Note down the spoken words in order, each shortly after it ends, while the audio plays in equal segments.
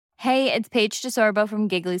Hey, it's Paige DeSorbo from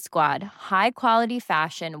Giggly Squad. High quality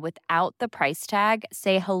fashion without the price tag.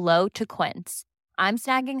 Say hello to Quince. I'm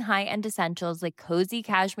snagging high-end essentials like cozy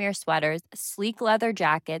cashmere sweaters, sleek leather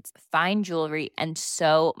jackets, fine jewelry, and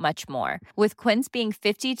so much more. With Quince being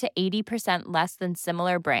 50 to 80% less than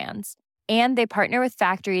similar brands. And they partner with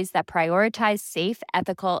factories that prioritize safe,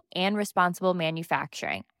 ethical, and responsible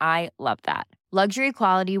manufacturing. I love that. Luxury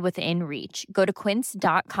quality within reach. Go to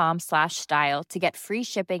quince.com/style to get free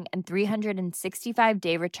shipping and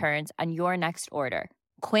 365-day returns on your next order.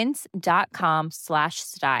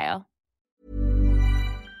 Quince.com/style.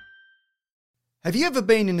 Have you ever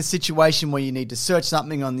been in a situation where you need to search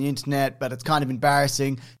something on the internet, but it's kind of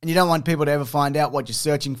embarrassing and you don't want people to ever find out what you're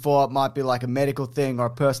searching for? It might be like a medical thing or a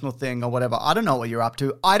personal thing or whatever. I don't know what you're up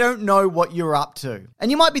to. I don't know what you're up to. And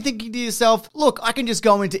you might be thinking to yourself, look, I can just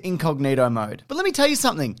go into incognito mode. But let me tell you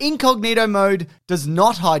something. Incognito mode does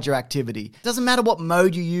not hide your activity. It doesn't matter what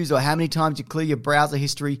mode you use or how many times you clear your browser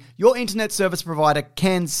history. Your internet service provider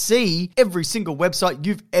can see every single website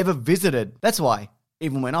you've ever visited. That's why,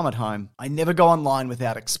 even when I'm at home, I never go online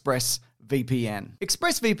without ExpressVPN.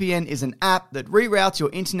 ExpressVPN is an app that reroutes your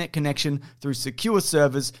internet connection through secure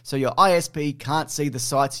servers so your ISP can't see the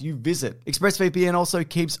sites you visit. ExpressVPN also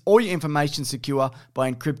keeps all your information secure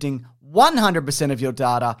by encrypting 100% of your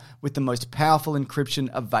data with the most powerful encryption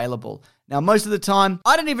available. Now, most of the time,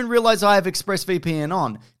 I don't even realize I have ExpressVPN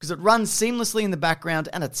on because it runs seamlessly in the background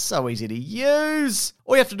and it's so easy to use.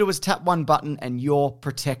 All you have to do is tap one button and you're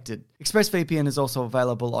protected. ExpressVPN is also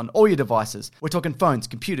available on all your devices. We're talking phones,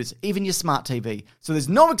 computers, even your smart TV. So there's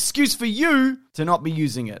no excuse for you to not be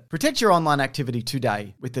using it. Protect your online activity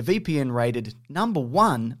today with the VPN rated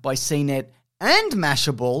 #1 by CNET and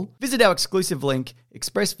Mashable. Visit our exclusive link,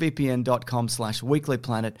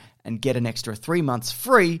 expressvpn.com/weeklyplanet, and get an extra 3 months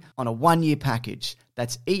free on a 1-year package.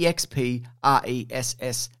 That's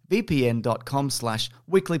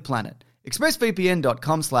expressvpn.com/weeklyplanet.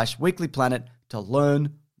 expressvpn.com/weeklyplanet to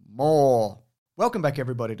learn more. Welcome back,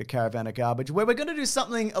 everybody, to Caravan of Garbage, where we're going to do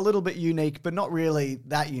something a little bit unique, but not really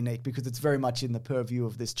that unique because it's very much in the purview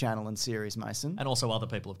of this channel and series, Mason. And also other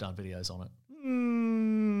people have done videos on it.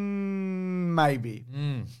 Maybe.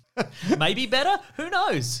 Maybe better? Who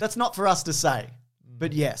knows? That's not for us to say,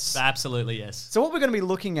 but yes. Absolutely, yes. So what we're going to be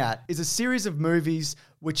looking at is a series of movies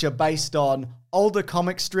which are based on older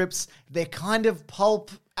comic strips. They're kind of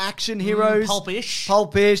pulp action heroes. Pulpish.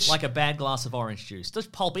 Pulpish. Like a bad glass of orange juice. Does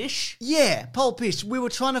pulpish? Yeah, pulpish. We were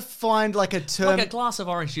trying to find like a term. Like a glass of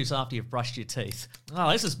orange juice after you've brushed your teeth.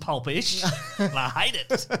 Oh, this is pulpish. I hate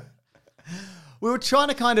it. We were trying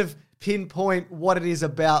to kind of pinpoint what it is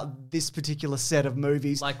about this particular set of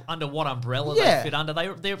movies. Like under what umbrella they fit under.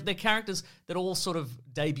 They're characters that all sort of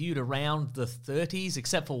debuted around the 30s,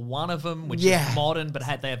 except for one of them, which is modern, but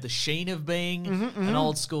they have the sheen of being an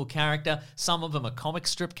old school character. Some of them are comic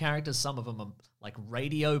strip characters. Some of them are like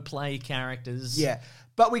radio play characters. Yeah,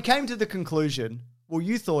 but we came to the conclusion, well,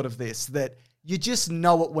 you thought of this, that you just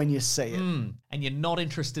know it when you see it. And you're not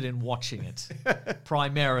interested in watching it,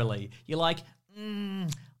 primarily. You're like,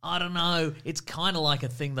 I don't know. It's kind of like a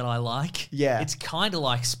thing that I like. Yeah. It's kind of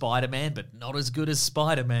like Spider-Man, but not as good as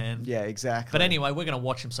Spider-Man. Yeah, exactly. But anyway, we're going to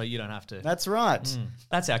watch them so you don't have to. That's right.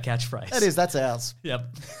 That's our catchphrase. That's ours.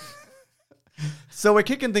 Yep. So we're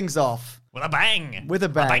kicking things off. With a bang. With a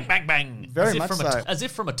bang. A bang, bang, bang. Very much so. As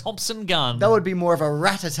if from a Thompson gun. That would be more of a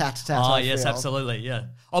rat-a-tat-tat. Oh, yes, absolutely, yeah.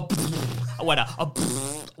 Oh, wait a.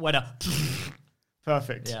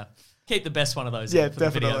 Perfect. Yeah. Keep the best one of those for definitely.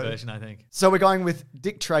 The video version, I think. So we're going with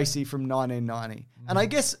Dick Tracy from 1990. And I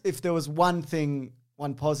guess if there was one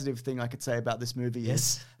positive thing I could say about this movie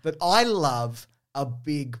is that I love a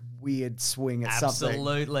big, weird swing at something.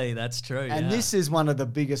 Absolutely, that's true. And this is one of the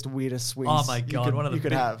biggest, weirdest swings oh my God, one of the you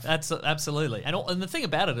could have. That's absolutely. And the thing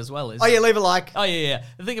about it as well is... Oh yeah, leave a like. Oh yeah.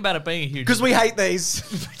 The thing about it being a huge... Because we hate these.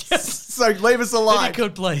 So leave us a like. If you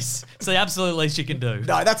could, please. It's the absolute least you can do.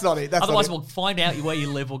 No, that's not it. Otherwise, we'll find out where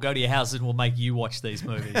you live, we'll go to your house, and we'll make you watch these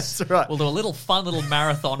movies. That's right. We'll do a fun little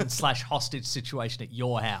marathon / hostage situation at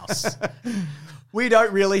your house. We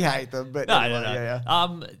don't really hate them, but no. Yeah.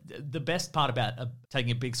 The best part about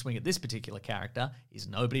taking a big swing at this particular character is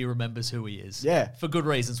nobody remembers who he is. Yeah. For good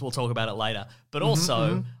reasons. We'll talk about it later. But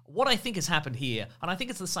also, what I think has happened here, and I think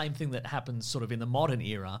it's the same thing that happens sort of in the modern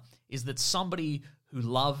era, is that somebody who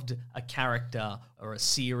loved a character or a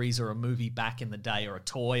series or a movie back in the day or a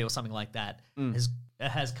toy or something like that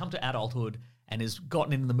has come to adulthood and has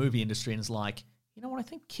gotten into the movie industry and is like, you know what, I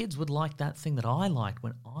think kids would like that thing that I liked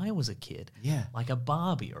when I was a kid. Yeah. Like a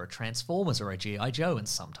Barbie or a Transformers or a G.I. Joe, and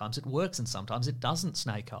sometimes it works and sometimes it doesn't,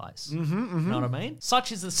 Snake Eyes. You know what I mean?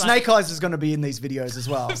 Such is the same. Snake Eyes is going to be in these videos as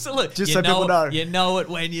well. Absolutely. Just so people know. You know it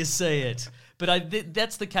when you see it. But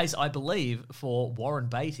that's the case, I believe, for Warren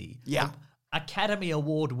Beatty. Yeah. Academy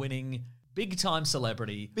Award-winning, big-time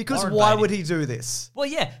celebrity. Because Warren why Beatty. would he do this? Well,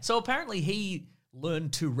 yeah. So apparently he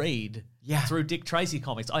learned to read through Dick Tracy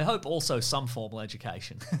comics. I hope also some formal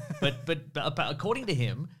education. but according to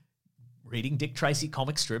him, reading Dick Tracy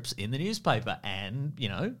comic strips in the newspaper, and, you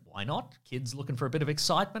know, why not? Kids looking for a bit of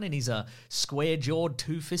excitement, and he's a square-jawed,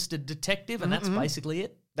 two-fisted detective, and that's basically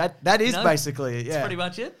it. That is basically it, yeah. That's pretty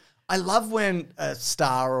much it. I love when a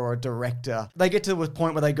star or a director, they get to a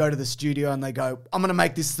point where they go to the studio and they go, I'm going to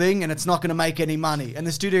make this thing and it's not going to make any money. And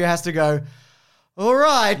the studio has to go, all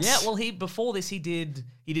right. Yeah, well, before this he did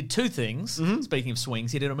two things. Speaking of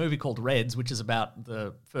swings, he did a movie called Reds, which is about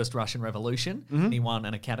the first Russian Revolution. And he won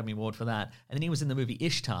an Academy Award for that. And then he was in the movie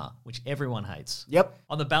Ishtar, which everyone hates. Yep.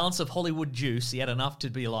 On the balance of Hollywood juice, he had enough to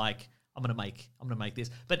be like, I'm gonna make this.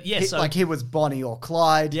 But yeah, he was Bonnie or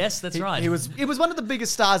Clyde. Yes, that's right. He was one of the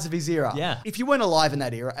biggest stars of his era. Yeah. If you weren't alive in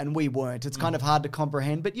that era, and we weren't, it's kind of hard to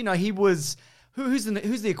comprehend. But you know, he was. Who's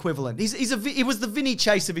the equivalent? He was the Vinny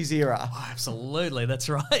Chase of his era. Oh, absolutely, that's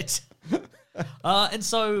right. And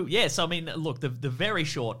so I mean, look, the very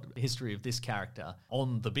short history of this character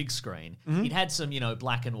on the big screen, he'd had some,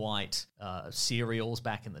 black and white serials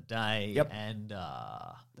back in the day. Yep. And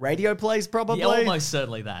radio plays, probably? Yeah, almost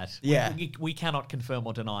certainly that. Yeah. We cannot confirm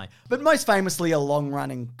or deny. But most famously, a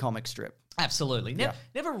long-running comic strip. Absolutely.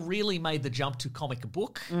 Never really made the jump to comic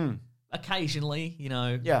book. Occasionally,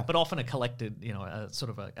 but often a collected, sort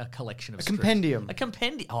of a collection of strips. Compendium. A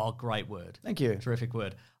compendium. Oh, great word. Thank you. Terrific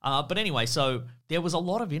word. But anyway, so there was a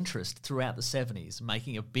lot of interest throughout the 70s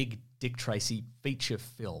making a big Dick Tracy feature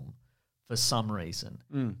film for some reason.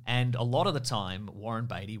 And a lot of the time, Warren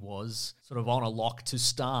Beatty was sort of on a lock to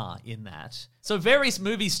star in that. So various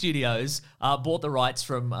movie studios bought the rights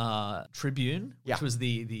from Tribune, which was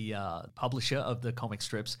the publisher of the comic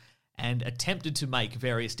strips, and attempted to make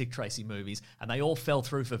various Dick Tracy movies, and they all fell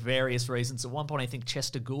through for various reasons. At one point, I think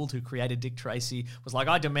Chester Gould, who created Dick Tracy, was like,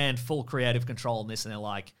 I demand full creative control on this, and they're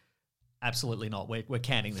like, absolutely not, we're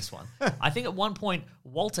canning this one. I think at one point,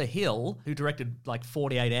 Walter Hill, who directed like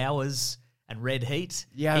 48 Hours and Red Heat,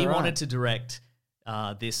 he wanted to direct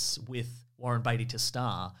this with Warren Beatty to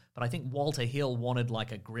star, but I think Walter Hill wanted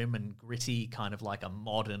like a grim and gritty kind of like a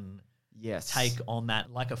modern take on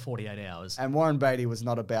that, like a 48 Hours. And Warren Beatty was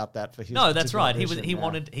not about that for his. No, that's right. He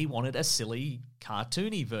wanted a silly,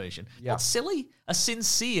 cartoony version. Yeah. Not silly, a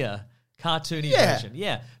sincere cartoony version.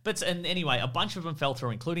 Yeah. But anyway, a bunch of them fell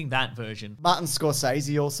through, including that version. Martin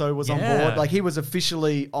Scorsese also was on board. Like, he was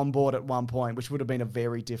officially on board at one point, which would have been a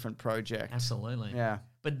very different project. Absolutely. Yeah.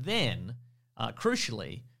 But then,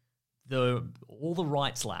 crucially, all the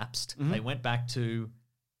rights lapsed. They went back to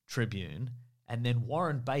Tribune, and then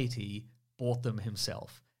Warren Beatty bought them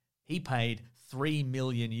himself. He paid $3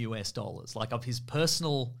 million US, like of his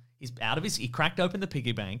personal. He cracked open the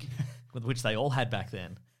piggy bank, with which they all had back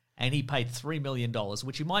then, and he paid $3 million,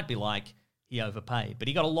 which you might be like, he overpaid, but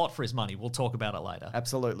he got a lot for his money. We'll talk about it later.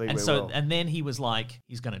 Absolutely, and then he was like,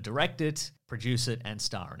 he's going to direct it, produce it, and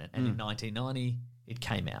star in it. And in 1990, it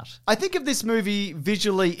came out. I think of this movie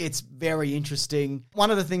visually, it's very interesting. One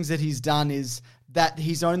of the things that he's done is that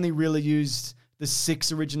he's only really used the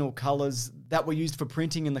 6 original colors that were used for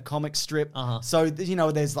printing in the comic strip. So,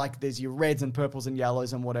 there's your reds and purples and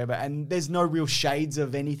yellows and whatever, and there's no real shades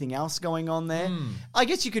of anything else going on there. I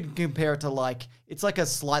guess you could compare it to it's like a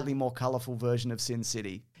slightly more colorful version of Sin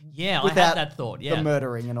City. Yeah, I had that thought, yeah. The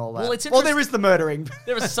murdering and all that. Well, there is the murdering.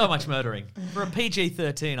 There is so much murdering. For a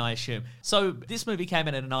PG-13, I assume. So this movie came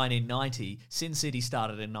out in 1990. Sin City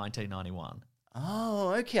started in 1991.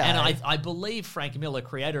 Oh, okay. And I believe Frank Miller,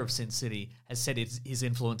 creator of Sin City, has said his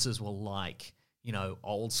influences were like,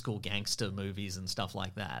 old school gangster movies and stuff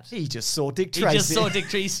like that. He just saw Dick Tracy.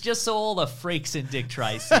 He just saw all the freaks in Dick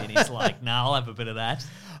Tracy, and he's like, I'll have a bit of that.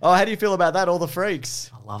 Oh, how do you feel about that? All the freaks.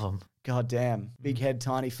 I love them. God damn. Big head,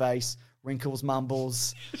 tiny face, wrinkles,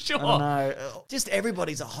 mumbles. Sure. I don't know. Just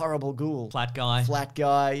everybody's a horrible ghoul. Flat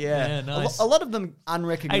guy, yeah. Yeah, nice. A lot of them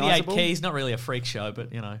unrecognizable. 88 Keys, not really a freak show,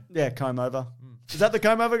 but Yeah, comb over. Is that the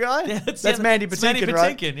comb over guy? Yeah, that's Mandy Patinkin,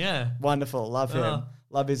 right? Patinkin, yeah. Wonderful. Love him.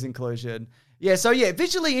 Love his inclusion. Yeah, so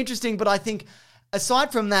visually interesting, but I think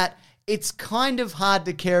aside from that, it's kind of hard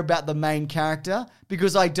to care about the main character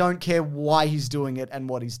because I don't care why he's doing it and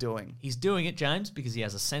what he's doing. He's doing it, James, because he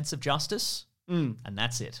has a sense of justice, and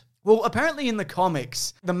that's it. Well, apparently in the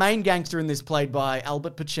comics, the main gangster in this, played by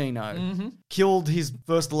Albert Pacino, killed his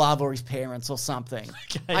first love or his parents or something.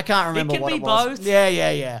 Okay. I can't remember what it was. Both.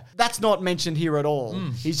 Yeah. That's not mentioned here at all.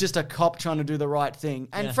 He's just a cop trying to do the right thing.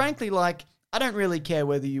 And frankly, like, I don't really care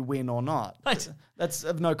whether you win or not. That's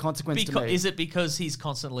of no consequence to me. Is it because he's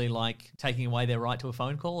constantly, like, taking away their right to a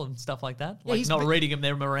phone call and stuff like that? Yeah, like, not reading them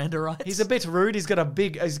their Miranda rights? He's a bit rude. He's got a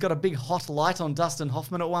big hot light on Dustin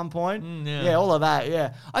Hoffman at one point. Yeah, all of that,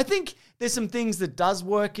 yeah. I think there's some things that does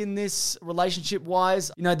work in this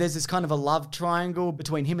relationship-wise. You know, there's this kind of a love triangle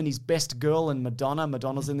between him and his best girl and Madonna.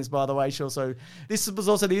 Madonna's in this, by the way. This was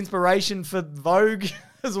also the inspiration for Vogue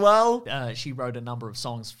as well. She wrote a number of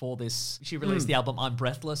songs for this. She released the album I'm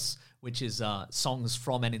Breathless, which is songs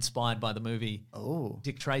from and inspired by the movie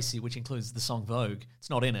Dick Tracy, which includes the song Vogue. It's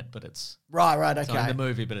not in it, but it's... Right, okay. It's not in the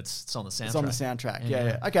movie, but it's on the soundtrack. It's on the soundtrack,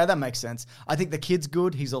 yeah. Okay, that makes sense. I think the kid's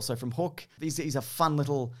good. He's also from Hook. He's a fun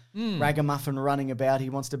little ragamuffin running about. He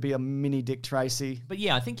wants to be a mini Dick Tracy. But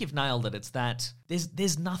yeah, I think you've nailed it. It's that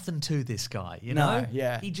there's nothing to this guy, you know? No,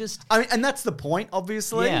 yeah. He just... I mean, and that's the point,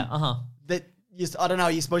 obviously. Yeah, That... I don't know,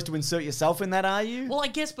 are you supposed to insert yourself in that, are you? Well, I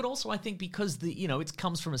guess, but also I think because it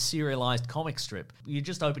comes from a serialized comic strip. You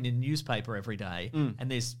just open your newspaper every day and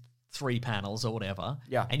there's 3 panels or whatever.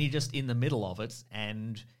 Yeah. And you're just in the middle of it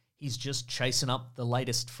and he's just chasing up the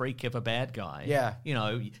latest freak of a bad guy. Yeah. You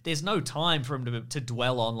know, there's no time for him to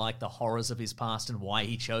dwell on like the horrors of his past and why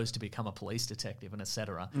he chose to become a police detective and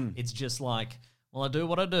etc. It's just like, well, I do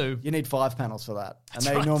what I do. You need 5 panels for that. That's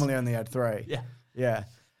and they right. normally only had 3. Yeah. Yeah.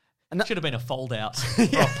 And that should have been a fold-out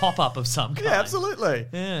or a pop-up of some kind. Yeah, absolutely.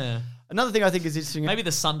 Yeah. Another thing I think is interesting... Maybe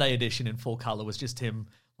the Sunday edition in full colour was just him,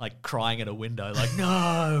 like, crying at a window, like,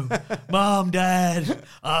 no, Mom, Dad,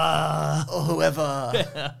 or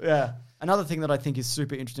whoever. Yeah. Another thing that I think is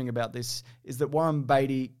super interesting about this is that Warren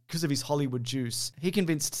Beatty, because of his Hollywood juice, he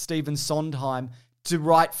convinced Stephen Sondheim to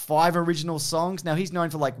write 5 original songs. Now, he's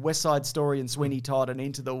known for like West Side Story and Sweeney Todd and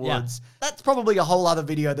Into the Woods. Yeah. That's probably a whole other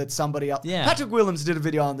video that somebody else... Yeah. Patrick Willems did a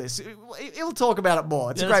video on this. He'll talk about it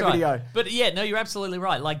more. It's a great video. But yeah, no, you're absolutely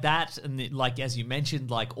right. Like that, and like as you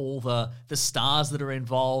mentioned, like all the stars that are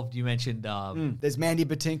involved. You mentioned... There's Mandy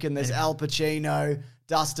Patinkin, there's Al Pacino,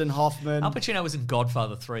 Dustin Hoffman. Al Pacino was in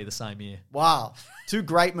Godfather 3 the same year. Wow. 2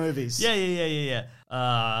 great movies. Yeah.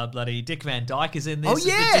 Bloody Dick Van Dyke is in this. Oh,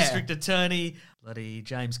 yeah. The district attorney. Bloody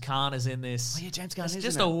James Caan is in this. Oh, yeah, James Caan is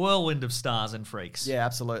just a whirlwind of stars and freaks. Yeah,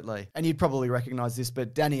 absolutely. And you'd probably recognize this,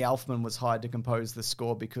 but Danny Elfman was hired to compose the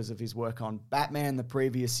score because of his work on Batman the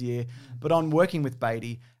previous year. But on working with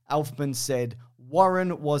Beatty, Elfman said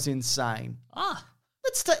Warren was insane.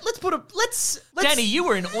 Let's Danny, you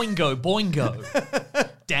were in Oingo Boingo.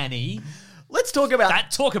 Danny. Let's talk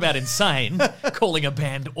about... Talk about insane. Calling a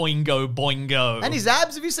band Oingo Boingo. And his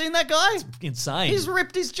abs, have you seen that guy? It's insane. He's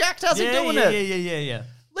ripped, he's jacked, how's he doing it? Yeah.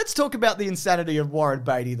 Let's talk about the insanity of Warren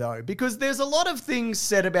Beatty, though, because there's a lot of things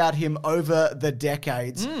said about him over the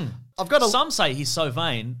decades. Some say he's so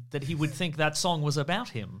vain that he would think that song was about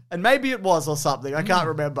him. And maybe it was or something, I can't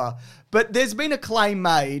remember. But there's been a claim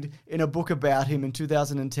made in a book about him in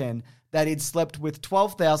 2010 that he'd slept with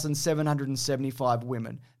 12,775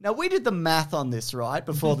 women. Now, we did the math on this, right,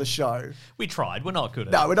 before the show. We tried. We're not good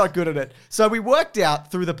at it. No, we're not good at it. So we worked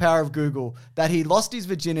out through the power of Google that he lost his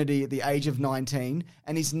virginity at the age of 19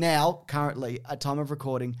 and he's now, currently, at time of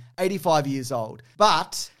recording, 85 years old.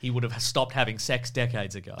 But... he would have stopped having sex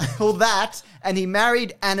decades ago. Well, that, and he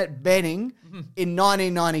married Annette Bening in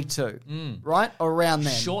 1992, right? Around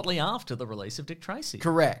then. Shortly after the release of Dick Tracy.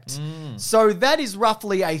 Correct. So that is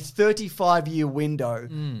roughly a 35-year window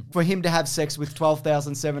for him to have sex with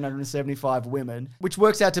 12,775 women, which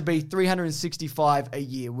works out to be 365 a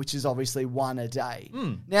year, which is obviously 1 a day.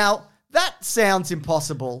 Now, that sounds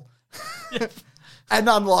impossible. And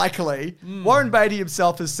unlikely. Warren Beatty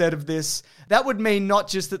himself has said of this, that would mean not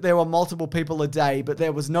just that there were multiple people a day, but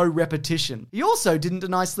there was no repetition. He also didn't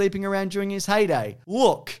deny sleeping around during his heyday.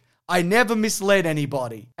 Look, I never misled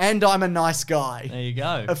anybody, and I'm a nice guy. There you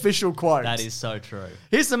go. Official quote. That is so true.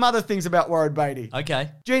 Here's some other things about Warren Beatty. Okay.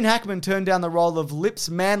 Gene Hackman turned down the role of Lips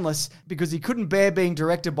Manless because he couldn't bear being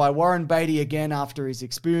directed by Warren Beatty again after his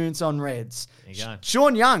experience on Reds. There you go.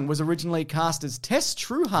 Sean Young was originally cast as Tess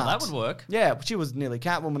Trueheart. Well, that would work. Yeah, she was nearly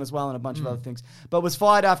Catwoman as well and a bunch of other things, but was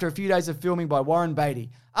fired after a few days of filming by Warren Beatty.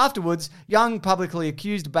 Afterwards, Young publicly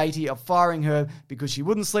accused Beatty of firing her because she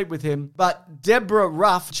wouldn't sleep with him, but Deborah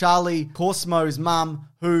Ruff, Charlie Corsmo's mum,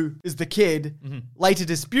 who is the kid, later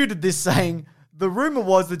disputed this, saying, The rumor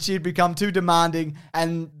was that she'd become too demanding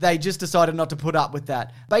and they just decided not to put up with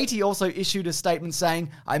that. Beatty also issued a statement saying,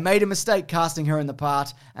 "I made a mistake casting her in the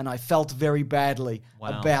part and I felt very badly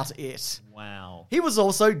about it." Wow. He was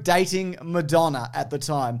also dating Madonna at the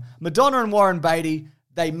time. Madonna and Warren Beatty,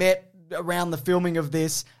 they met around the filming of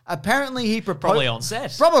this. Apparently he proposed... Probably on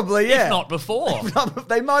set. Probably, yeah. If not before.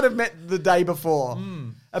 They might have met the day before.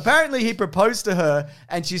 Apparently he proposed to her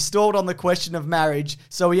and she stalled on the question of marriage,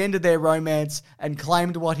 so he ended their romance and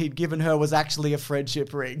claimed what he'd given her was actually a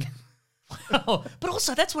friendship ring. But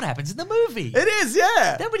also, that's what happens in the movie. It is,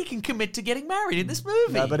 yeah. Nobody can commit to getting married in this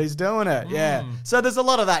movie. Nobody's doing it, yeah. So there's a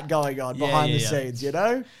lot of that going on behind the scenes, you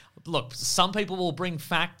know? Look, some people will bring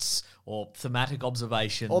facts or thematic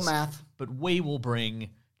observations. Or math. But we will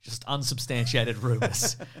bring just unsubstantiated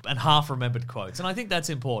rumors and half-remembered quotes. And I think that's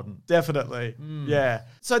important. Definitely, yeah.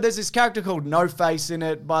 So there's this character called No Face in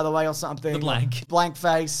it, by the way, or something. The blank. Blank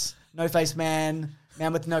face, no face man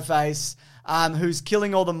with no face. Who's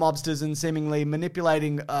killing all the mobsters and seemingly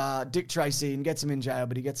manipulating Dick Tracy and gets him in jail,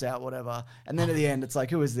 but he gets out, whatever. And then at the end, it's like,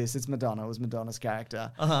 who is this? It's Madonna. It was Madonna's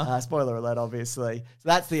character. Spoiler alert, obviously. So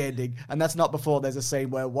that's the ending. And that's not before there's a scene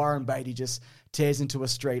where Warren Beatty just tears into a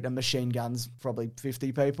street and machine guns probably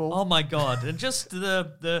 50 people. Oh my God. And just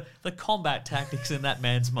the combat tactics in that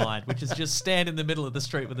man's mind, which is just stand in the middle of the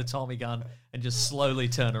street with a Tommy gun and just slowly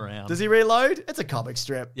turn around. Does he reload? It's a comic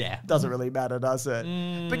strip. Yeah. Doesn't really matter, does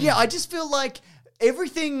it? But yeah, I just feel like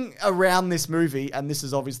everything around this movie, and this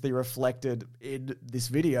is obviously reflected in this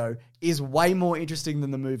video, is way more interesting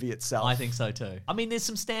than the movie itself. I think so too. I mean, there's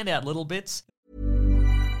some standout little bits.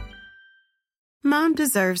 Mom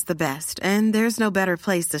deserves the best, and there's no better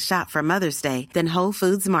place to shop for Mother's Day than Whole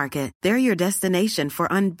Foods Market. They're your destination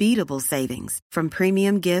for unbeatable savings, from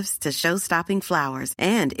premium gifts to show-stopping flowers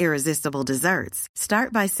and irresistible desserts.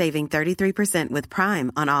 Start by saving 33% with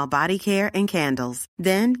Prime on all body care and candles.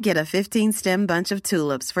 Then get a 15-stem bunch of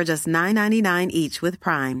tulips for just $9.99 each with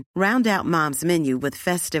Prime. Round out Mom's menu with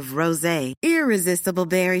festive rosé, irresistible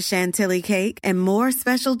berry chantilly cake, and more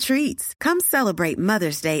special treats. Come celebrate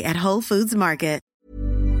Mother's Day at Whole Foods Market.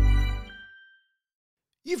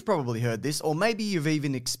 You've probably heard this, or maybe you've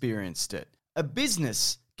even experienced it. A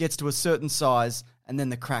business gets to a certain size, and then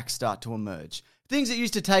the cracks start to emerge. Things that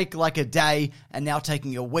used to take like a day and now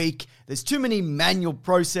taking a week. There's too many manual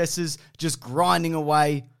processes just grinding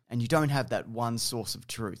away, and you don't have that one source of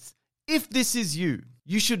truth. If this is you,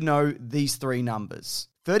 you should know these three numbers.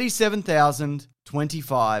 37,000,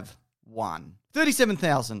 25, 1.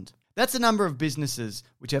 37,000. That's the number of businesses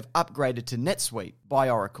which have upgraded to NetSuite by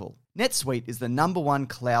Oracle. NetSuite is the #1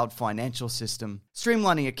 cloud financial system,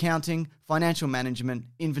 streamlining accounting, financial management,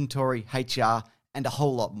 inventory, HR, and a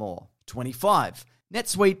whole lot more. 25.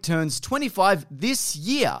 NetSuite turns 25 this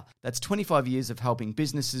year. That's 25 years of helping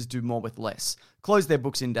businesses do more with less, close their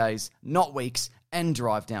books in days, not weeks, and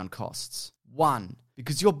drive down costs. 1.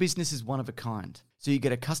 Because your business is one of a kind. So you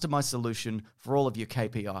get a customized solution for all of your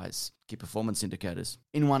KPIs, key performance indicators,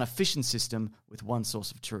 in one efficient system with one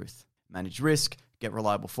source of truth. Manage risk, get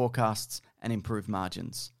reliable forecasts, and improve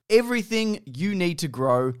margins. Everything you need to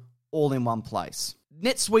grow, all in one place.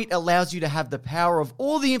 NetSuite allows you to have the power of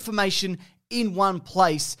all the information in one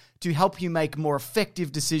place to help you make more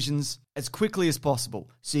effective decisions as quickly as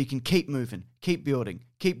possible, so you can keep moving, keep building,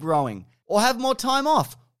 keep growing, or have more time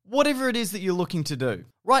off. Whatever it is that you're looking to do.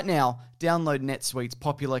 Right now, download NetSuite's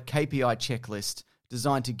popular KPI checklist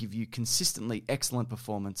designed to give you consistently excellent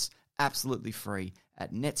performance, absolutely free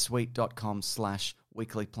at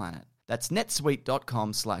netsuite.com/weeklyplanet. That's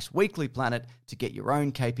netsuite.com/weeklyplanet to get your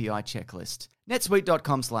own KPI checklist.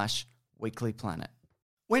 netsuite.com/weeklyplanet.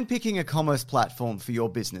 When picking a commerce platform for your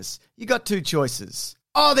business, you got two choices.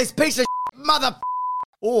 Oh, this piece of mother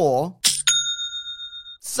or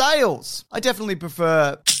sales. I definitely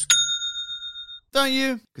prefer... Don't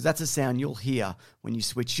you? Because that's a sound you'll hear when you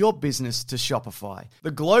switch your business to Shopify,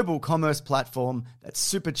 the global commerce platform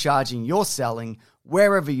that's supercharging your selling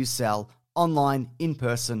wherever you sell, online, in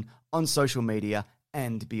person, on social media,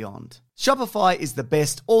 and beyond. Shopify is the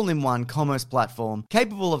best all-in-one commerce platform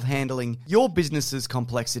capable of handling your business's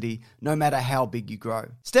complexity no matter how big you grow.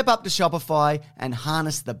 Step up to Shopify and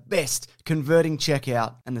harness the best converting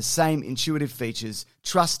checkout and the same intuitive features,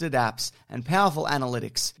 trusted apps, and powerful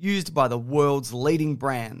analytics used by the world's leading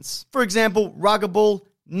brands. For example, Ruggable,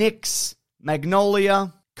 Nix,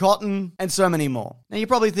 Magnolia, Cotton, and so many more. Now you're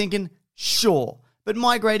probably thinking, sure, but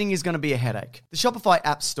migrating is going to be a headache. The Shopify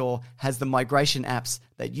App Store has the migration apps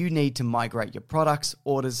that you need to migrate your products,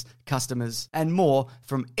 orders, customers, and more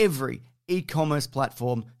from every e-commerce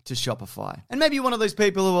platform to Shopify. And maybe you're one of those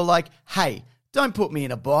people who are like, hey, don't put me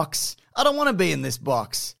in a box. I don't want to be in this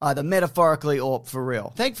box, either metaphorically or for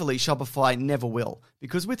real. Thankfully, Shopify never will,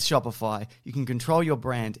 because with Shopify, you can control your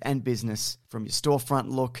brand and business from your storefront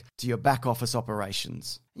look to your back office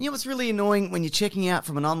operations. You know what's really annoying when you're checking out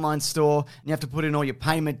from an online store and you have to put in all your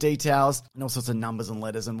payment details and all sorts of numbers and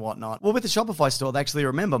letters and whatnot? Well, with the Shopify store, they actually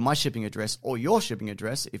remember my shipping address or your shipping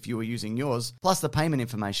address if you were using yours, plus the payment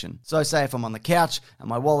information. So say if I'm on the couch and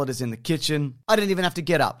my wallet is in the kitchen, I don't even have to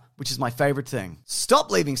get up, which is my favorite thing. Stop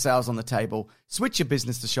leaving sales on the table, switch your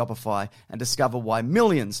business to Shopify, and discover why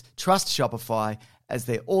millions trust Shopify as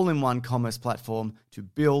their all-in-one commerce platform to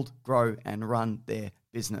build, grow, and run their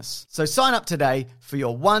business. So sign up today for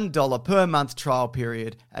your $1 per month trial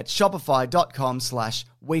period at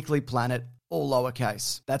shopify.com/weeklyplanet, all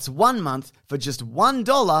lowercase. That's 1 month for just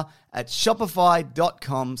 $1 at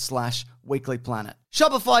shopify.com/weeklyplanet.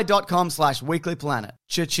 Shopify.com/weeklyplanet.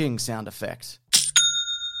 Cha-ching sound effect.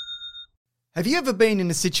 Have you ever been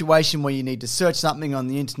in a situation where you need to search something on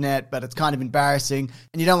the internet, but it's kind of embarrassing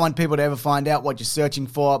and you don't want people to ever find out what you're searching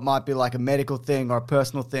for? It might be like a medical thing or a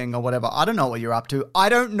personal thing or whatever. I don't know what you're up to. I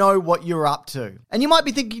don't know what you're up to. And you might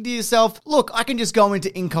be thinking to yourself, look, I can just go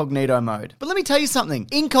into incognito mode. But let me tell you something.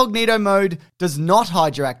 Incognito mode does not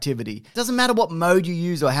hide your activity. It doesn't matter what mode you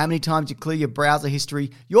use or how many times you clear your browser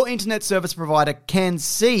history. Your internet service provider can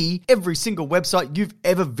see every single website you've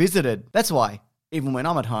ever visited. That's why, even when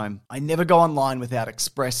I'm at home, I never go online without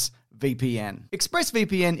ExpressVPN.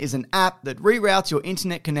 ExpressVPN is an app that reroutes your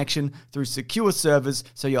internet connection through secure servers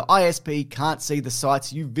so your ISP can't see the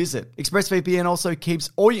sites you visit. ExpressVPN also keeps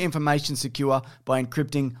all your information secure by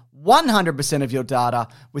encrypting 100% of your data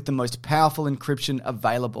with the most powerful encryption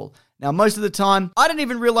available. Now, most of the time, I don't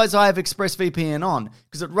even realize I have ExpressVPN on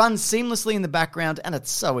because it runs seamlessly in the background and it's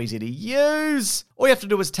so easy to use. All you have to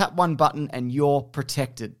do is tap one button and you're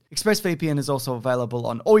protected. ExpressVPN is also available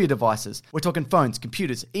on all your devices. We're talking phones,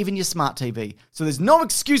 computers, even your smart TV. So there's no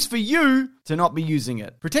excuse for you to not be using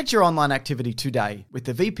it. Protect your online activity today with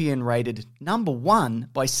the VPN rated #1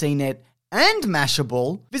 by CNET and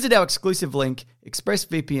Mashable. Visit our exclusive link,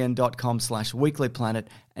 expressvpn.com/weeklyplanet,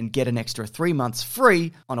 and get an extra 3 months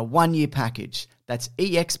free on a 1-year package. That's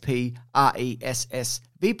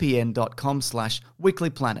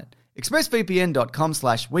expressvpn.com/weeklyplanet.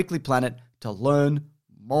 expressvpn.com/weeklyplanet to learn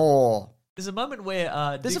more. There's a moment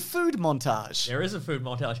where there's a food montage. There is a food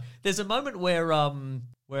montage. There's a moment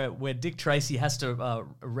where Dick Tracy has to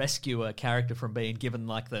rescue a character from being given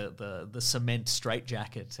like the cement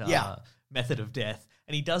straitjacket method of death,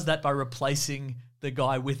 and he does that by replacing the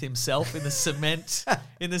guy with himself in the cement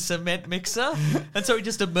mixer, and so he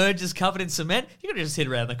just emerges covered in cement. You could just hit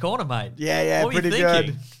around the corner, mate. Yeah, what pretty were you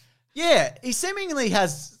thinking? good. Yeah, he seemingly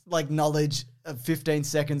has like knowledge of 15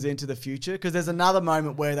 seconds into the future, because there's another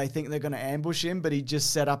moment where they think they're going to ambush him, but he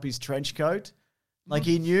just set up his trench coat. Like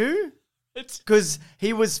he knew. Because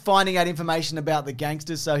he was finding out information about the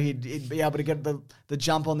gangsters, so he'd be able to get the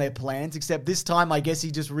jump on their plans, except this time I guess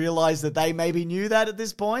he just realized that they maybe knew that at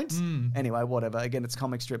this point. Anyway, whatever. Again, it's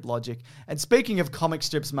comic strip logic. And speaking of comic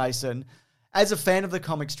strips, Mason, as a fan of the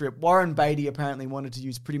comic strip, Warren Beatty apparently wanted to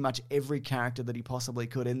use pretty much every character that he possibly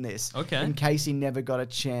could in this. Okay. In case he never got a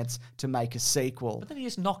chance to make a sequel. But then he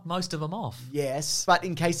just knocked most of them off. Yes, but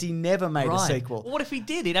in case he never made a sequel. Well, what if he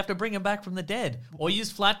did? He'd have to bring him back from the dead. Or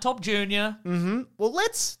use Flat Top Jr. Well,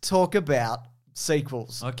 let's talk about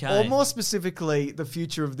sequels. Okay. Or more specifically, the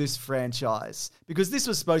future of this franchise. Because this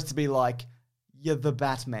was supposed to be like, the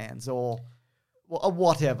Batmans or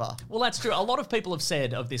whatever. Well, that's true. A lot of people have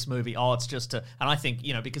said of this movie, it's just and I think,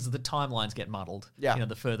 because the timelines get muddled,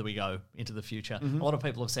 the further we go into the future. A lot of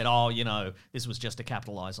people have said, this was just to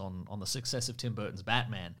capitalize on the success of Tim Burton's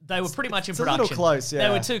Batman. They were pretty much in production. It's a little close, yeah.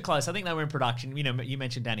 They were too close. I think they were in production. You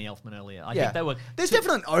mentioned Danny Elfman earlier. I think they were... There's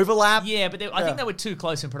definitely an overlap. Yeah, but I think they were too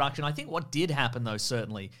close in production. I think what did happen, though,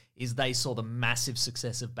 certainly, is they saw the massive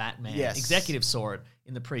success of Batman. Yes. Executives saw it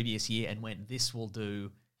in the previous year and went, this will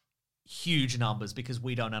do huge numbers because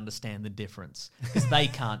we don't understand the difference because they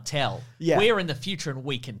can't tell. We're in the future and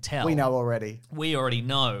we can tell. We know already. We already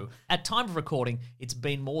know. At time of recording, it's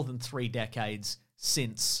been more than 3 decades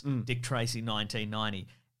since Dick Tracy 1990.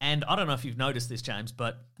 And I don't know if you've noticed this, James,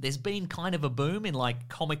 but there's been kind of a boom in like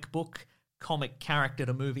comic character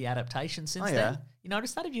to movie adaptation since then. You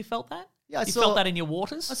noticed that? Have you felt that? Yeah, you felt that in your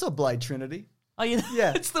waters? I saw Blade Trinity. Oh, yeah.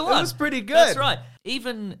 Yeah. It's the one. It was pretty good. That's right.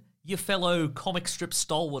 Even your fellow comic strip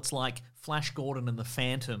stalwarts like Flash Gordon and the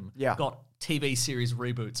Phantom got TV series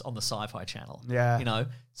reboots on the Sci-Fi Channel. Yeah.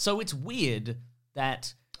 So it's weird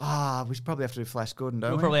that... we should probably have to do Flash Gordon,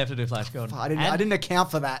 don't we? We'll probably have to do Flash Gordon. I didn't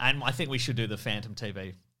account for that. And I think we should do the Phantom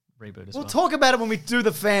TV reboot as We'll well. talk about it when we do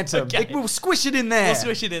the Phantom. Okay. We'll squish it in there. We'll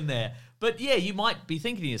squish it in there. But yeah, you might be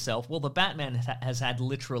thinking to yourself, well, the Batman has had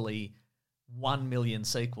literally 1 million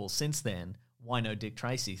sequels since then. Why no Dick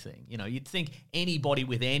Tracy thing? You know, you'd think anybody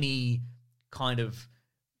with any kind of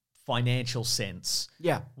financial sense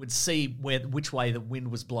would see which way the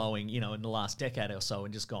wind was blowing, you know, in the last decade or so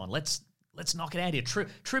and just gone, let's knock it out here.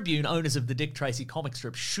 Tribune, owners of the Dick Tracy comic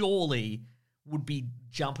strip, surely would be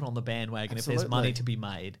jumping on the bandwagon if there's money to be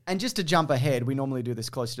made. And just to jump ahead, we normally do this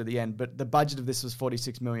closer to the end, but the budget of this was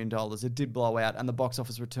 $46 million. It did blow out, and the box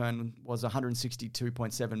office return was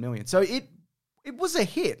 $162.7 million. So it was a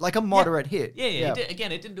hit, like a moderate hit. Yeah. It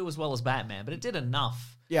didn't do as well as Batman, but it did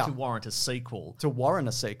enough to warrant a sequel.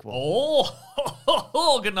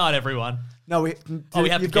 Oh, good night, everyone. No,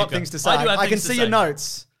 you've got things to say. I can see your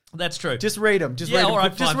notes. That's true. Just read them. Just read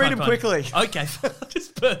them. Just read them quickly. Okay,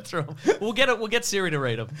 just burn through them. We'll get Siri to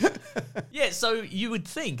read them. Yeah, so you would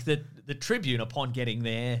think that the Tribune, upon getting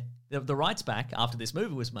the rights back after this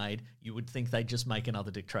movie was made, you would think they'd just make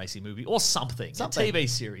another Dick Tracy movie or something. A TV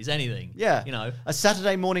series, anything. Yeah, you know, a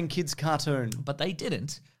Saturday morning kids cartoon. But they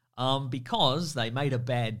didn't. Because they made a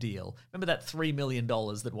bad deal. Remember that $3 million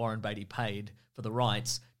that Warren Beatty paid for the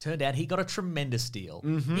rights? Turned out he got a tremendous deal.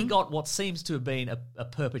 Mm-hmm. He got what seems to have been a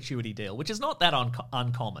perpetuity deal, which is not that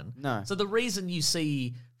uncommon. No. So the reason you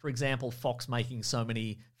see, for example, Fox making so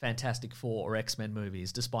many Fantastic Four or X-Men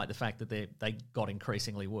movies, despite the fact that they got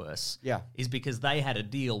increasingly worse, is because they had a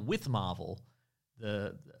deal with Marvel,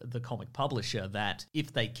 the comic publisher, that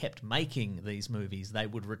if they kept making these movies, they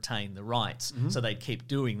would retain the rights. Mm-hmm. So they'd keep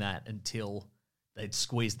doing that until they'd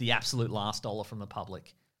squeeze the absolute last dollar from the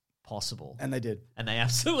public possible. And they did. And they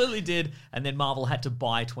absolutely did. And then Marvel had to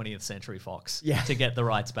buy 20th Century Fox to get the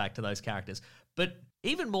rights back to those characters. But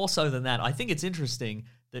even more so than that, I think it's interesting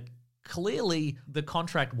that clearly the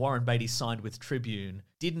contract Warren Beatty signed with Tribune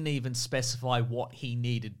didn't even specify what he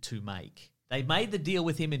needed to make. They made the deal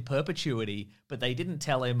with him in perpetuity, but they didn't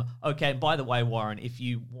tell him, okay, and by the way, Warren, if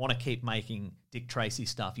you want to keep making Dick Tracy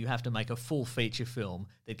stuff, you have to make a full feature film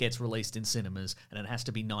that gets released in cinemas, and it has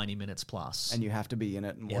to be 90 minutes plus. And you have to be in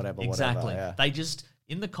it and whatever. Exactly. Yeah. They just,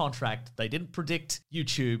 in the contract, they didn't predict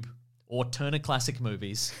YouTube or Turner Classic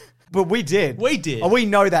Movies. But we did. We did. Oh, we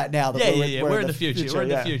know that now. That we're in the future. We're in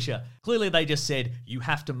the future. Clearly, they just said, you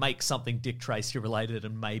have to make something Dick Tracy related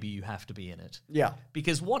and maybe you have to be in it. Yeah.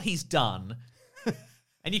 Because what he's done,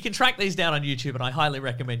 and you can track these down on YouTube, and I highly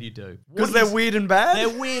recommend you do. Because they're weird and bad?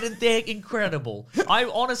 They're weird and they're incredible. I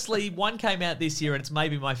honestly, one came out this year and it's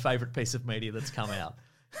maybe my favorite piece of media that's come out.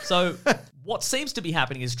 So what seems to be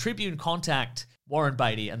happening is Tribune contact Warren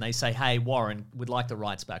Beatty and they say, hey, Warren, we'd like the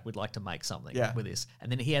rights back. We'd like to make something with this.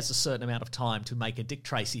 And then he has a certain amount of time to make a Dick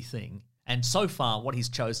Tracy thing. And so far, what he's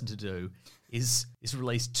chosen to do is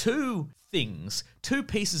release two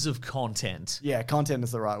pieces of content. Yeah, content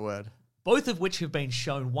is the right word. Both of which have been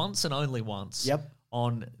shown once and only once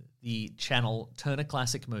on the channel Turner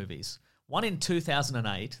Classic Movies. One in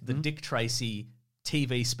 2008, the Dick Tracy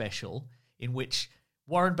TV special, in which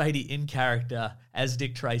Warren Beatty in character as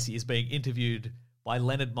Dick Tracy is being interviewed by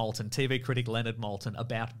Leonard Maltin, TV critic Leonard Maltin,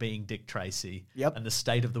 about being Dick Tracy and the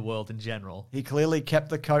state of the world in general. He clearly kept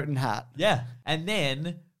the coat and hat. Yeah. And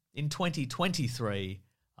then in 2023,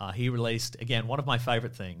 he released, again, one of my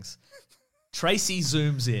favorite things, Tracy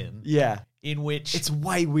Zooms In. Yeah. In which... It's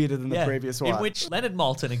way weirder than the previous one. In which Leonard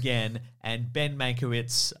Maltin again and Ben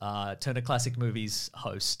Mankiewicz, Turner Classic Movies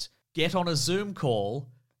host, get on a Zoom call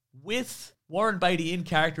with Warren Beatty in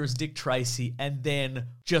character as Dick Tracy and then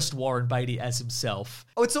just Warren Beatty as himself.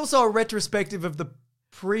 Oh, it's also a retrospective of the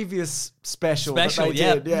previous special that they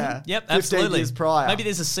did. Yeah. Yep, 15 absolutely. years prior. Maybe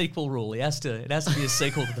there's a sequel rule. It has to be a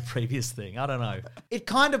sequel to the previous thing. I don't know. It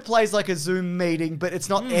kind of plays like a Zoom meeting, but it's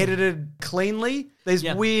not edited cleanly. There's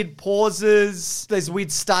weird pauses. There's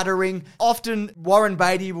weird stuttering. Often Warren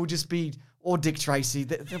Beatty will just be, or Dick Tracy.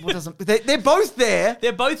 They're both there.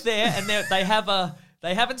 They're both there, and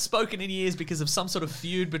they haven't spoken in years because of some sort of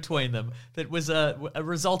feud between them that was a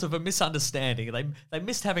result of a misunderstanding. They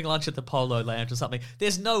missed having lunch at the Polo Lounge or something.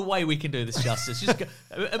 There's no way we can do this justice. Just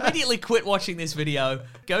immediately quit watching this video.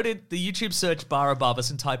 Go to the YouTube search bar above us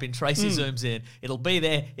and type in Tracy Zooms In. It'll be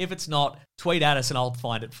there. If it's not, tweet at us and I'll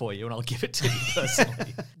find it for you and I'll give it to you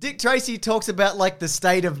personally. Dick Tracy talks about like the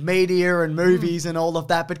state of media and movies and all of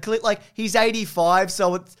that, but like he's 85,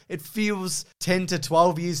 so it feels 10 to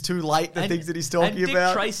 12 years too late, the things that he's talking about.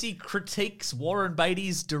 Dick Tracy critiques Warren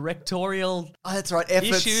Beatty's directorial efforts.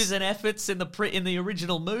 Issues and efforts in the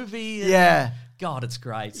original movie. Yeah. God, it's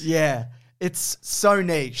great. Yeah. It's so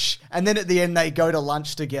niche. And then at the end, they go to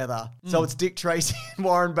lunch together. So it's Dick Tracy and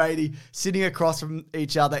Warren Beatty sitting across from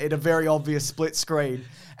each other in a very obvious split screen.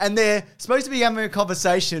 And they're supposed to be having a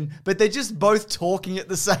conversation, but they're just both talking at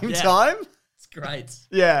the same time. It's great.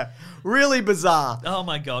 Yeah, really bizarre. Oh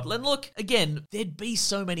my God. And look, again, there'd be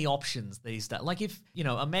so many options these days. Like if,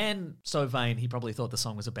 a man so vain, he probably thought the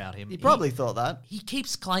song was about him. He probably thought that. He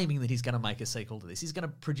keeps claiming that he's going to make a sequel to this. He's going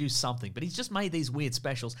to produce something, but he's just made these weird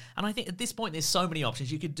specials. And I think at this point, there's so many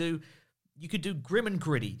options. You could do grim and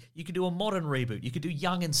gritty. You could do a modern reboot. You could do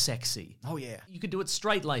young and sexy. Oh, yeah. You could do it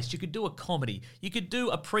straight-laced. You could do a comedy. You could do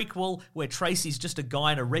a prequel where Tracy's just a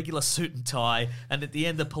guy in a regular suit and tie, and at the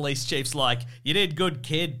end the police chief's like, you did good,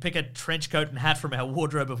 kid. Pick a trench coat and hat from our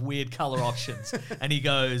wardrobe of weird colour options. And he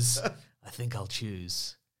goes, I think I'll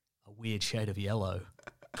choose a weird shade of yellow.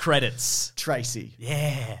 Credits. Tracy.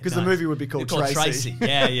 Yeah. Because the movie would be called Tracy.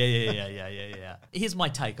 Yeah. Here's my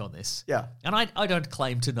take on this. Yeah. And I don't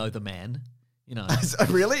claim to know the man.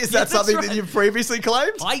 Really? Is that something that you've previously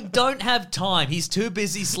claimed? I don't have time. He's too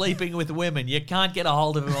busy sleeping with women. You can't get a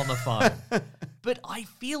hold of him on the phone. But I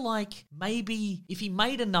feel like maybe if he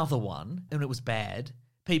made another one and it was bad,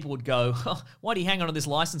 people would go, why do you hang on to this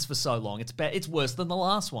license for so long? It's bad. It's worse than the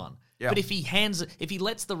last one. Yeah. But if he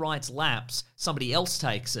lets the rights lapse, somebody else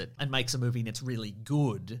takes it and makes a movie and it's really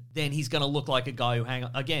good, then he's going to look like a guy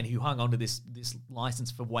who hung on to this license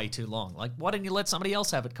for way too long. Like, why didn't you let somebody else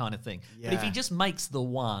have it kind of thing? Yeah. But if he just makes the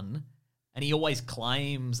one and he always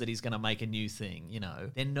claims that he's going to make a new thing,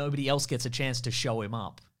 then nobody else gets a chance to show him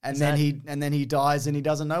up. And then he dies and he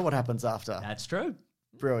doesn't know what happens after. That's true.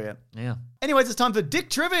 Brilliant. Yeah. Anyways, it's time for Dick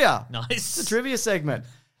Trivia. Nice. It's a trivia segment.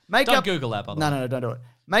 Don't Google that, by the way. No, don't do it.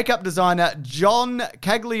 Makeup designer John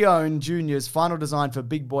Caglione Jr.'s final design for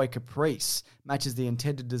Big Boy Caprice matches the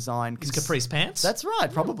intended design. His Caprice pants? That's right,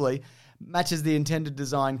 probably. Matches the intended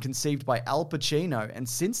design conceived by Al Pacino, and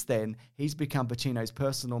since then, he's become Pacino's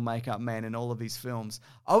personal makeup man in all of his films.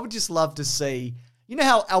 I would just love to see... You know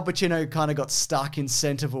how Al Pacino kind of got stuck in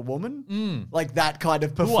Scent of a Woman? Like that kind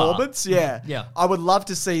of performance? Yeah. I would love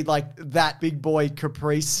to see like that Big Boy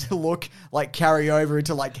Caprice look like carry over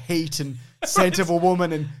into like Heat and Scent of a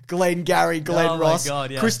Woman and Glenn Ross.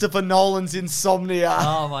 God, yeah. Christopher Nolan's Insomnia.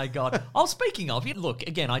 Oh my God. Speaking of, look,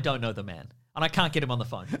 again, I don't know the man and I can't get him on the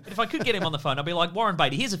phone. But if I could get him on the phone, I'd be like, Warren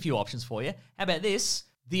Beatty, here's a few options for you. How about this?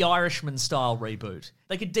 The Irishman style reboot.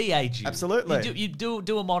 They could de-age you. Absolutely. You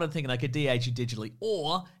do a modern thing and they could de-age you digitally.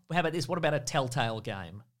 Or, how about this? What about a Telltale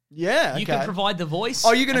game? Yeah, You can provide the voice.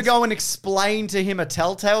 Oh, you're going to go and explain to him a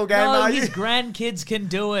Telltale game, no, are you? his grandkids can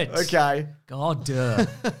do it. Okay. God, duh.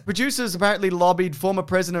 Producers apparently lobbied former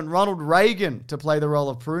President Ronald Reagan to play the role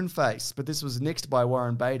of Pruneface, but this was nixed by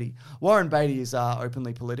Warren Beatty. Warren Beatty is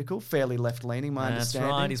openly political, fairly left-leaning, my understanding.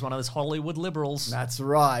 That's right. He's one of those Hollywood liberals. That's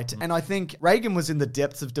right. And I think Reagan was in the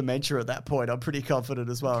depths of dementia at that point. I'm pretty confident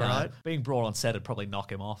as well, right? Being brought on set would probably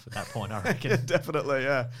knock him off at that point, I reckon. Yeah, definitely,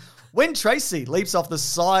 yeah. When Tracy leaps off the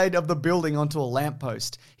side of the building onto a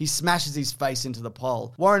lamppost, he smashes his face into the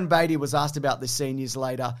pole. Warren Beatty was asked about this scene years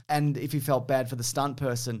later and if he felt bad for the stunt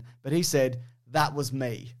person, but he said, that was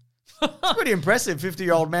me. It's pretty impressive,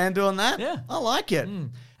 50-year-old man doing that. Yeah. I like it.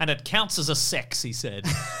 And it counts as a sex, he said.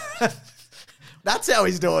 That's how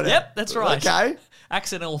he's doing it. Yep, that's right. Okay.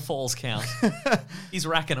 Accidental falls count. He's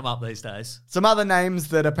racking them up these days. Some other names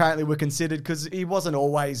that apparently were considered, because he wasn't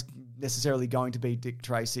always necessarily going to be Dick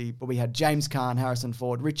Tracy, but we had James Caan, Harrison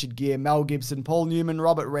Ford, Richard Gere, Mel Gibson, Paul Newman,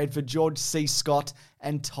 Robert Redford, George C. Scott,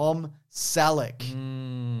 and Tom Selleck.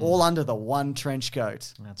 All under the one trench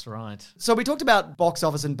coat. That's right. So we talked about box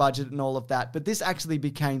office and budget and all of that, but this actually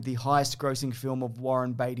became the highest grossing film of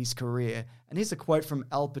Warren Beatty's career. And here's a quote from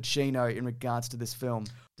Al Pacino in regards to this film.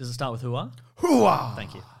 Does it start with hooah? Hooah!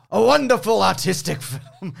 Thank you. A wonderful artistic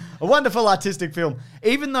film. A wonderful artistic film.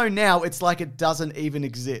 Even though now it's like it doesn't even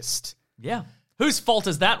exist. Yeah. Whose fault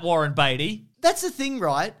is that, Warren Beatty? That's the thing,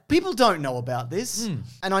 right? People don't know about this.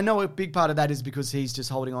 And I know a big part of that is because he's just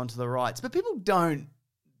holding on to the rights. But people don't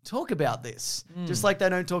talk about this. Just like they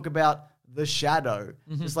don't talk about The Shadow.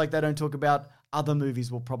 Just like they don't talk about other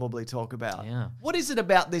movies we'll probably talk about. Yeah. What is it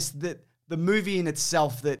about this, that the movie in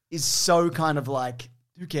itself, that is so kind of like,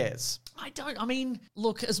 who cares? I mean,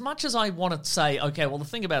 look, as much as I want to say, okay, well, the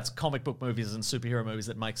thing about comic book movies and superhero movies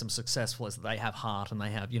that makes them successful is that they have heart and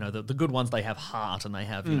they have, the good ones, they have heart and they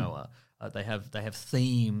have, they have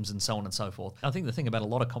themes and so on and so forth. I think the thing about a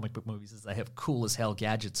lot of comic book movies is they have cool as hell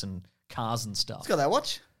gadgets and cars and stuff. He's got that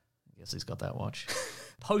watch? I guess he's got that watch.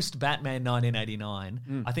 Post-Batman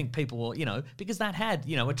 1989, I think people will, because that had,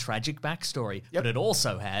 a tragic backstory, but it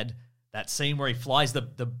also had that scene where he flies the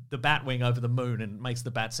bat wing over the moon and makes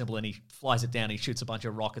the bat symbol and he flies it down. He shoots a bunch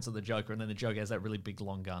of rockets at the Joker, and then the Joker has that really big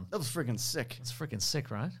long gun. That was freaking sick. It's freaking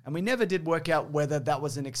sick, right? And we never did work out whether that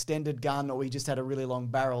was an extended gun or he just had a really long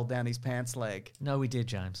barrel down his pants leg. No, we did,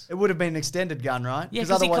 James. It would have been an extended gun, right? Yeah,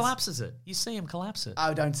 because he collapses it. You see him collapse it.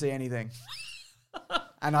 I don't see anything.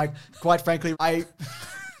 And quite frankly, I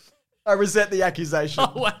resent the accusation.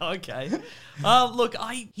 Oh, wow, okay. Look,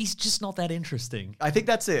 he's just not that interesting. I think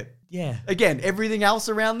that's it. Yeah. Again, everything else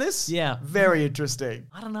around this, very interesting.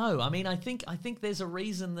 I don't know. I mean, I think there's a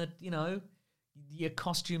reason that, your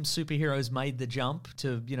costume superheroes made the jump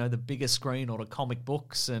to, the bigger screen or to comic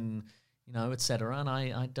books and, et cetera. And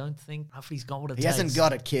I don't think he's got what it takes. He hasn't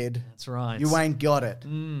got it, kid. That's right. You ain't got it. I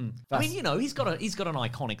mean, he's got an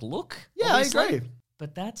iconic look. Yeah, obviously. I agree.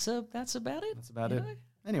 But that's about it. That's about it.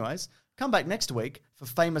 Anyways, come back next week for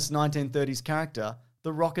famous 1930s character,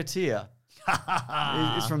 the Rocketeer.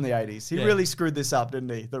 He's from the 80s. He really screwed this up, didn't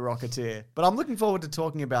he? The Rocketeer. But I'm looking forward to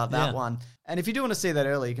talking about that one. And if you do want to see that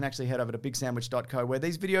early, you can actually head over to bigsandwich.co where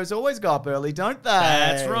these videos always go up early, don't they?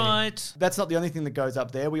 That's right. That's not the only thing that goes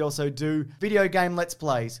up there. We also do video game Let's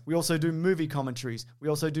Plays. We also do movie commentaries. We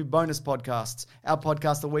also do bonus podcasts. Our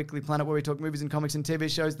podcast, The Weekly Planet, where we talk movies and comics and TV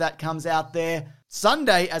shows, that comes out there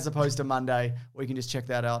Sunday as opposed to Monday. Or you can just check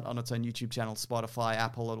that out on its own YouTube channel, Spotify,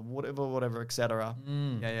 Apple, or whatever, etc.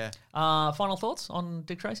 Yeah. Final thoughts on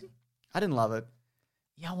Dick Tracy? I didn't love it.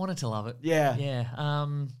 Yeah, I wanted to love it. Yeah. Yeah.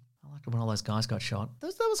 I liked it when all those guys got shot.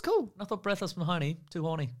 That was cool. I thought Breathless Mahoney, too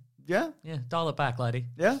horny. Yeah? Yeah, dial it back, lady.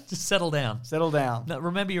 Yeah? Just settle down. Settle down. No,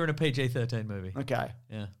 remember, you're in a PG-13 movie. Okay.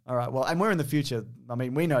 Yeah. All right, well, and we're in the future. I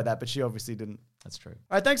mean, we know that, but she obviously didn't. That's true.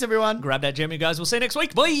 All right, thanks, everyone. Grab that gem, you guys. We'll see you next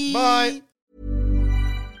week. Bye. Bye.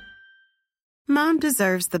 Mom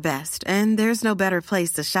deserves the best, and there's no better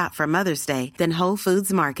place to shop for Mother's Day than Whole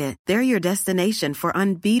Foods Market. They're your destination for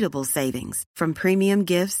unbeatable savings, from premium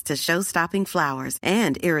gifts to show-stopping flowers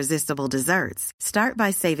and irresistible desserts. Start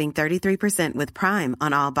by saving 33% with Prime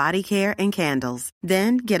on all body care and candles.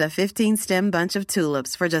 Then get a 15-stem bunch of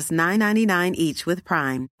tulips for just $9.99 each with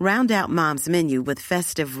Prime. Round out Mom's menu with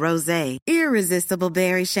festive rosé, irresistible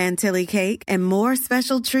berry chantilly cake, and more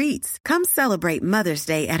special treats. Come celebrate Mother's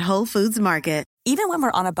Day at Whole Foods Market. Even when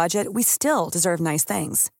we're on a budget, we still deserve nice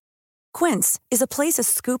things. Quince is a place to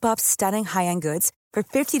scoop up stunning high-end goods for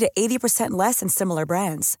 50 to 80% less than similar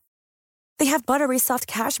brands. They have buttery soft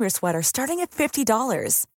cashmere sweaters starting at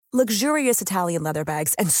 $50, luxurious Italian leather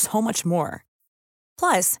bags, and so much more.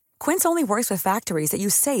 Plus, Quince only works with factories that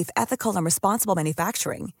use safe, ethical, and responsible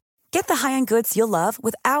manufacturing. Get the high-end goods you'll love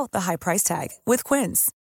without the high price tag with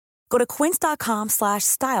Quince. Go to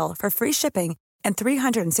quince.com/style for free shipping and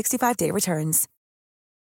 365-day returns.